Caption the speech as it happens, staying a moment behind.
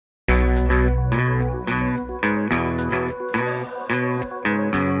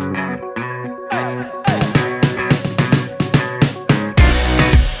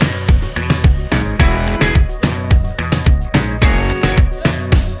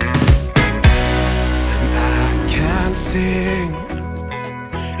sing.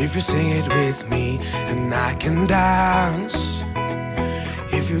 If you sing it with me, and I can dance.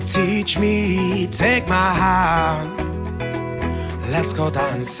 If you teach me, take my hand. Let's go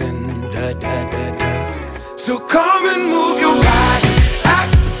dancing, da da da da. So come and move your body,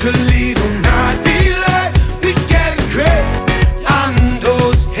 act a little, not delay. We getting great on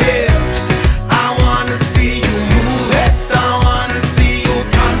those hips. I wanna see you move it. I wanna see you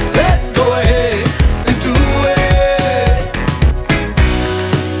dance it. Go ahead and do it.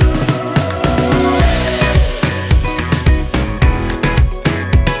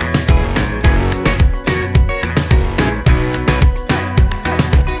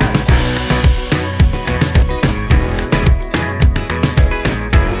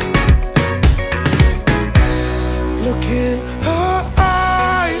 Look in her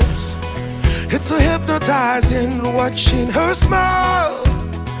eyes, it's so hypnotizing watching her smile.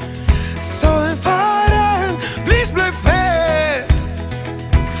 So inviting, please play fair.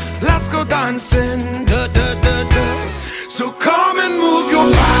 Let's go dancing, da da da da. So come